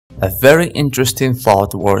A very interesting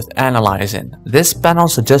thought worth analyzing. This panel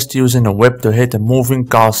suggests using a whip to hit a moving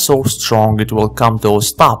car so strong it will come to a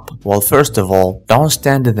stop. Well, first of all, don't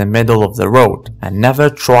stand in the middle of the road and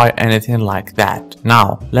never try anything like that.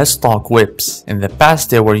 Now, let's talk whips. In the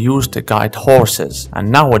past they were used to guide horses,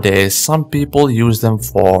 and nowadays some people use them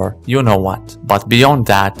for you know what. But beyond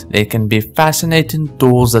that, they can be fascinating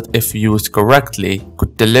tools that, if used correctly,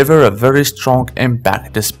 could deliver a very strong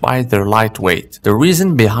impact despite their light weight. The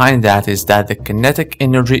reason behind that is that the kinetic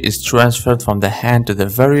energy is transferred from the hand to the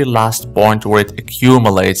very last point where it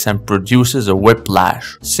accumulates and produces a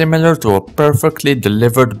whiplash, similar to a perfectly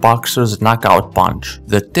delivered boxer's knockout punch.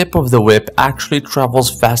 The tip of the whip actually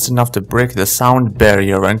travels fast enough to break the sound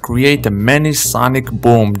barrier and create a mini sonic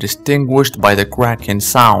boom distinguished by the cracking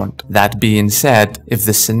sound. That being said, if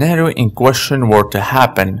the scenario in question were to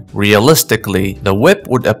happen, realistically, the whip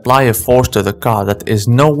would apply a force to the car that is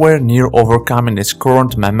nowhere near overcoming its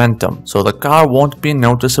current momentum, so the car won't be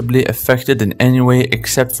noticeably affected in any way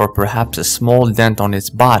except for perhaps a small dent on its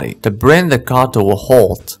body. To bring the car to a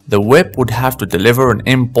halt, the whip would have to deliver an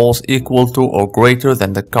impulse equal to or greater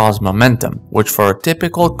than the car's momentum, which for a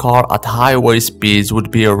typical car at highway speeds would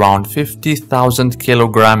be around 50,000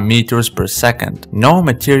 kg/meters per second. No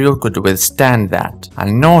material could withstand that,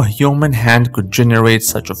 and no human hand could generate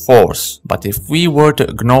such a force. But if we were to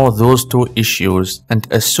ignore those two issues and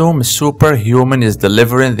assume a superhuman is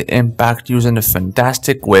delivering the impact using a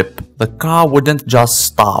fantastic whip, the car wouldn't just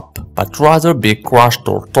stop, but rather be crushed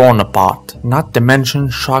or torn apart. Not to mention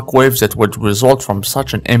shockwaves that would result from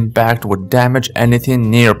such an impact would damage anything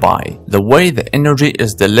nearby. The way the energy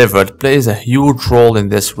is delivered plays a huge role in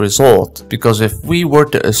this result, because if we were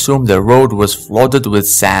to assume the road was flooded with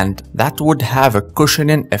sand, that would have a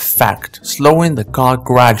cushioning effect, slowing the car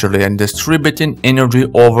gradually and distributing energy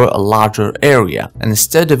over a larger area,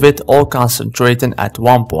 instead of it all concentrating at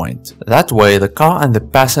one point. That way, the car and the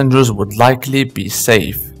passengers would likely be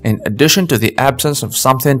safe. In addition to the absence of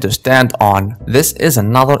something to stand on, this is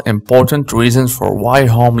another important reason for why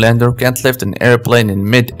Homelander can't lift an airplane in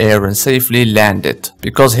mid-air and safely land it,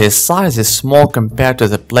 because his size is small compared to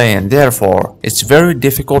the plane, therefore it's very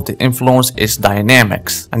difficult to influence its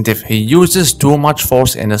dynamics, and if he uses too much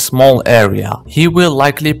force in a small area, he will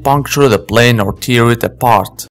likely puncture the plane or tear it apart.